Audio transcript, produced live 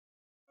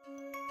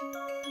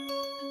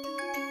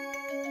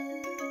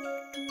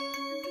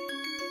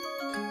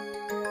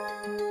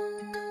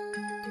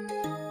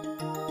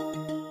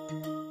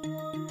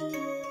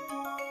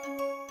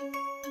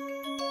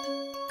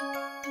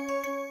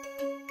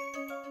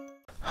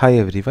Hi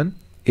everyone,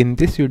 in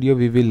this video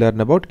we will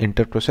learn about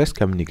inter-process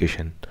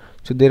communication.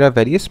 So there are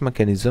various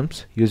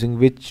mechanisms using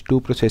which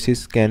two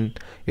processes can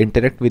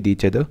interact with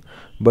each other,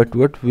 but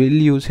what we'll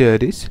use here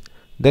is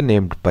the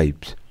named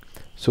pipes.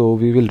 So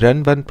we will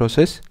run one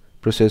process,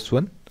 process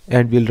 1,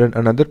 and we'll run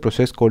another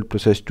process called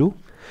process 2,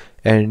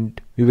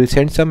 and we will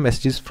send some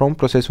messages from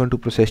process 1 to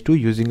process 2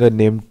 using a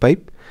named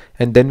pipe,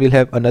 and then we'll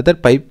have another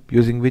pipe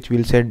using which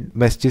we'll send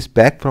messages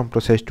back from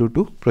process 2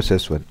 to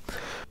process 1.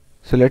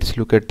 So let's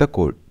look at the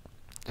code.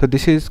 So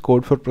this is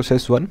code for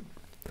process 1.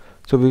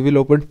 So we will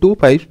open two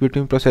pipes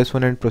between process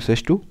 1 and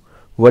process 2.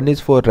 One is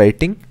for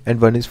writing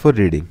and one is for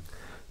reading.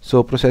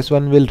 So process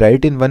 1 will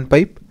write in one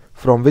pipe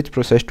from which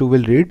process 2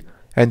 will read,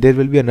 and there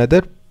will be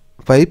another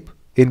pipe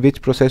in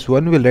which process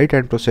 1 will write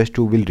and process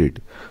 2 will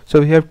read. So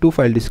we have two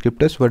file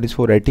descriptors, one is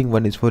for writing,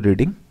 one is for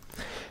reading.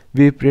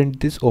 We print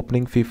this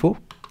opening FIFO.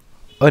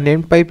 A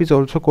named pipe is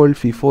also called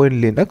FIFO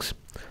in Linux.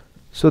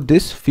 So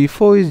this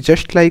FIFO is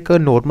just like a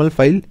normal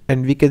file,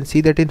 and we can see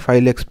that in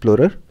File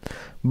Explorer,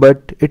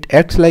 but it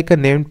acts like a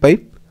named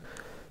pipe.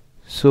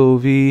 So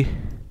we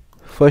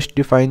first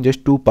define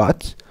just two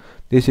paths.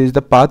 This is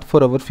the path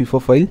for our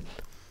FIFO file.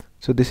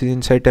 So this is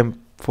inside temp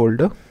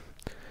folder.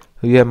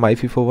 We have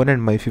myFIFO1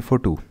 and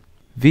myFIFO2.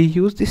 We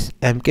use this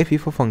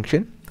mkFIFO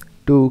function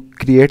to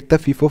create the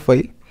FIFO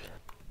file.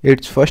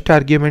 Its first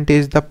argument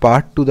is the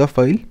path to the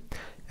file,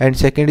 and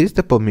second is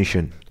the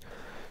permission.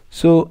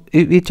 So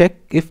if we check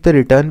if the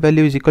return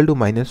value is equal to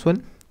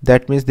 -1,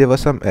 that means there was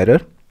some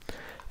error,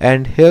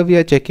 and here we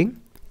are checking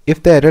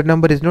if the error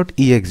number is not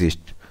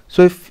exist.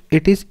 So if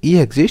it is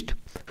exist,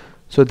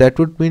 so that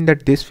would mean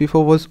that this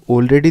FIFO was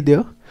already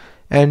there,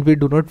 and we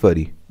do not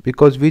worry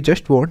because we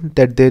just want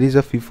that there is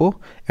a FIFO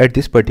at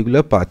this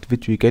particular path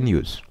which we can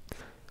use.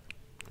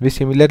 We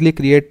similarly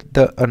create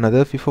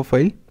another FIFO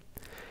file,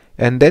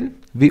 and then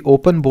we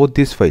open both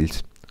these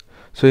files.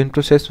 So in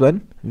process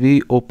 1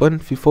 we open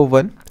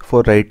FIFO1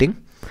 for writing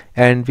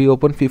and we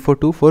open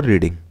FIFO2 for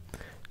reading.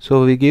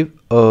 So we give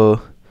the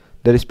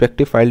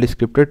respective file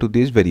descriptor to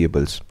these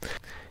variables.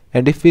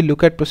 And if we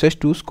look at process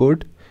 2's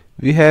code,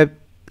 we have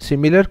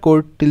similar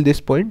code till this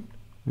point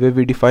where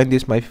we define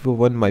this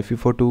myFIFO1,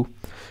 myFIFO2,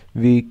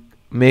 we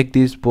make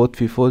these both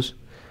FIFOs,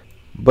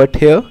 but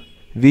here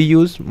we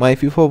use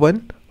myFIFO1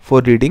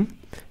 for reading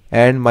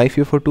and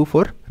myFIFO2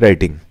 for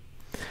writing.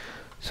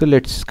 So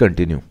let's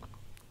continue.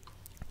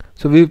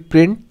 So we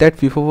print that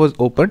FIFO was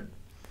opened,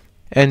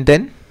 and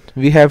then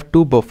we have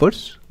two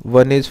buffers.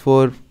 One is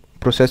for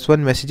process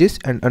 1 messages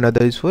and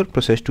another is for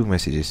process 2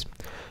 messages.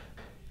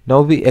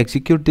 Now we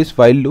execute this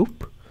while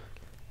loop,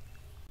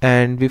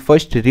 and we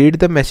first read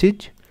the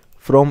message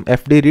from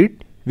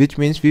fdread, which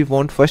means we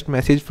want first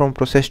message from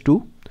process 2,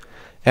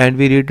 and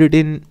we read it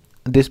in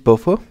this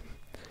buffer.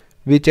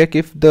 We check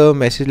if the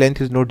message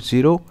length is not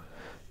 0,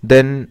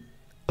 then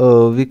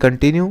we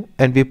continue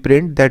and we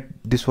print that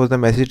this was the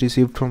message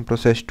received from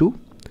process 2.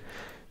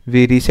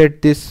 We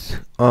reset this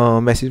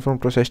message from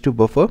process 2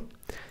 buffer,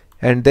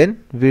 and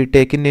then we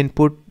take in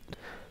input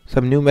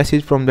some new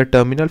message from the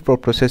terminal for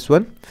process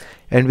 1,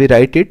 and we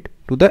write it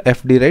to the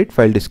fdwrite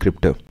file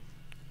descriptor.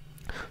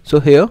 So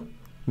here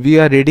we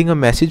are reading a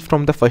message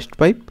from the first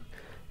pipe,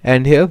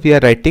 and here we are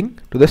writing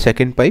to the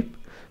second pipe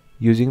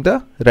using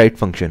the write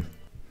function.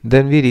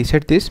 Then we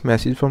reset this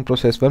message from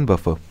process 1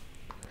 buffer.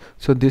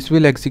 So this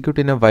will execute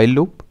in a while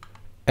loop,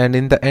 and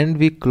in the end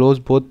we close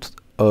both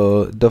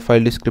the file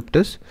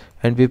descriptors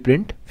and we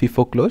print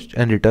FIFO closed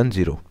and return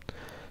 0.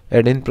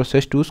 And in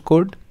process 2's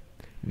code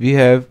we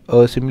have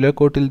a similar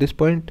code till this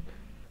point,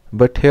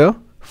 but here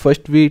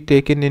first we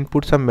take in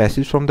input some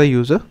message from the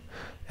user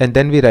and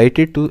then we write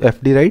it to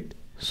fdwrite.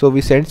 So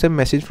we send some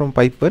message from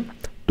pipe 1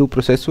 to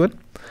process 1,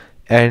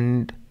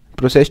 and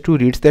process 2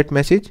 reads that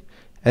message,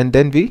 and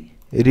then we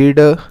read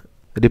a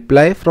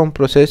reply from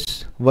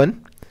process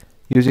 1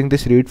 using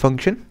this read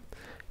function,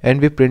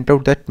 and we print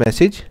out that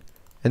message,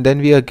 and then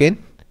we again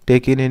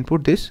take in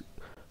input this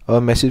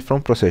message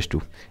from process 2,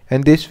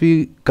 and this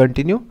we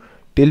continue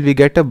till we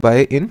get a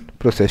by in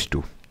process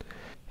 2.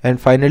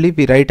 And finally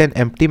we write an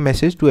empty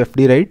message to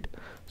fdwrite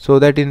so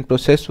that in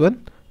process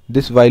 1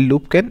 this while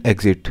loop can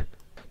exit.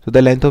 So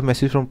the length of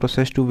message from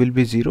process 2 will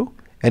be 0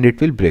 and it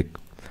will break,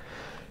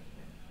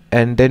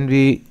 and then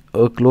we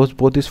close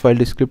both these file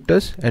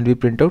descriptors and we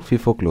print out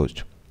FIFO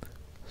closed.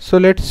 So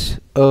let's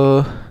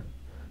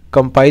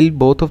compile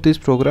both of these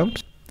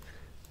programs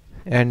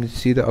and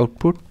see the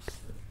output.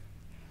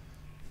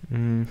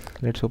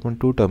 Let's open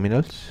two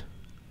terminals.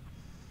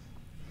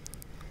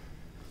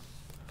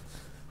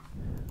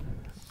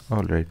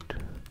 Alright,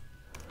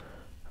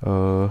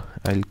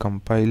 I'll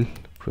compile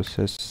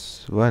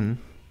process 1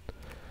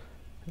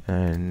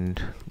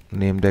 and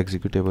name the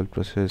executable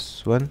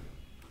process 1.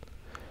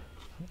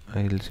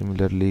 I'll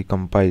similarly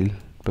compile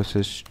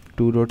process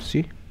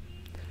 2.c.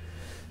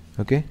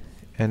 okay,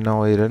 and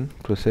now I run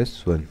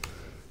process 1.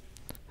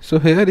 So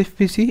here if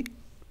we see,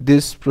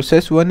 this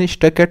process 1 is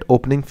stuck at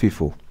opening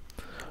FIFO.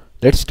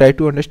 Let's try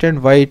to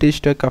understand why it is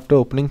stuck after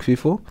opening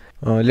FIFO.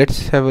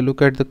 Let's have a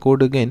look at the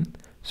code again.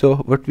 So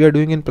what we are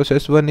doing in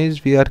process 1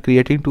 is we are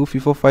creating two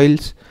FIFO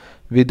files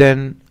We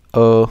then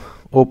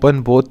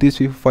open both these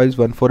FIFO files,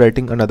 one for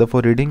writing, another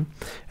for reading,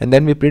 and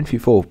then we print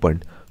FIFO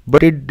opened.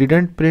 But it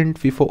didn't print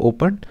FIFO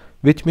opened,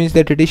 which means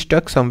that it is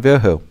stuck somewhere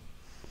here.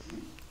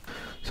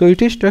 So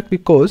it is stuck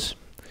because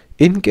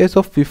in case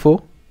of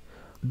FIFO,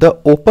 the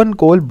open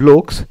call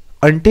blocks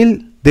until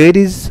there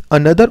is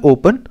another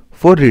open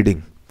for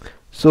reading.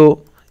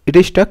 So it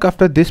is stuck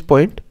after this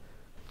point.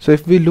 So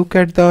if we look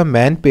at the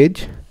man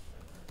page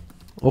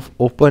of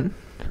open,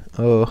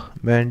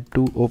 man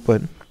to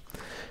open,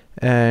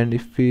 and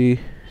if we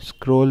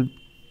scroll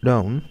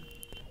down,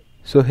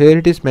 so here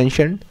it is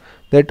mentioned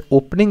that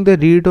opening the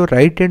read or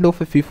write end of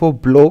a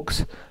FIFO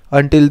blocks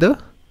until the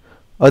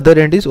other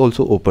end is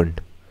also opened.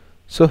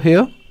 So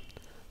here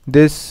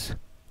this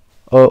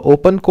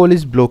open call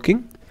is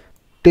blocking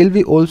till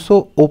we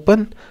also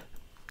open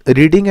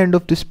reading end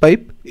of this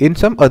pipe in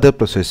some other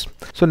process.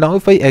 So now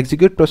if I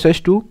execute process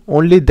 2,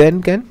 only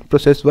then can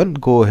process 1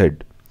 go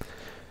ahead.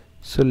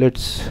 So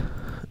let's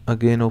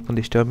again open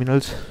these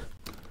terminals.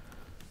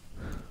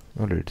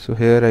 Alright, so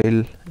here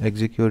I'll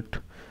execute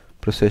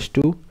process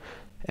 2,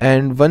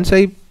 and once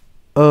I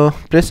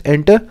press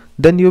enter,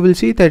 then you will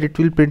see that it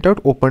will print out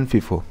open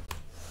FIFO.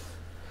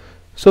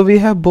 So we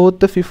have both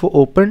the FIFO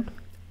opened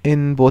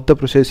in both the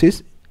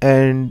processes,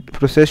 and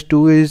process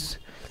 2 is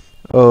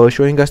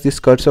showing us this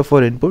cursor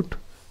for input.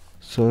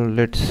 So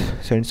let's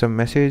send some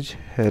message,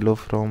 hello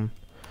from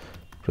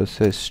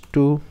process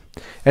 2,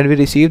 and we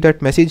receive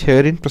that message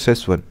here in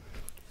process 1.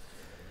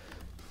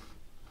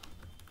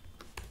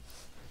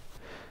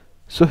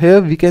 So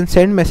here we can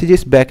send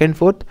messages back and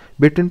forth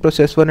between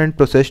process 1 and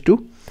process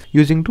 2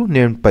 using two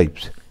named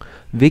pipes.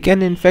 We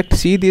can in fact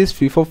see these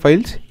FIFO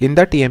files in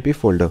the TMP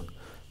folder.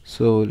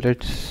 So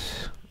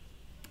let's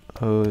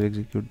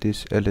execute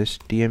this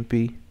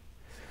lstmp.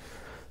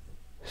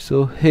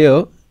 So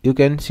here you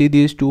can see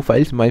these two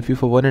files,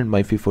 myFIFO1 and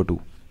myFIFO2.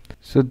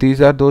 So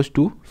these are those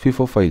two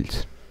FIFO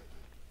files.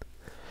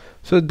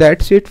 So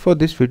that's it for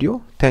this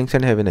video. Thanks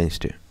and have a nice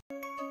day.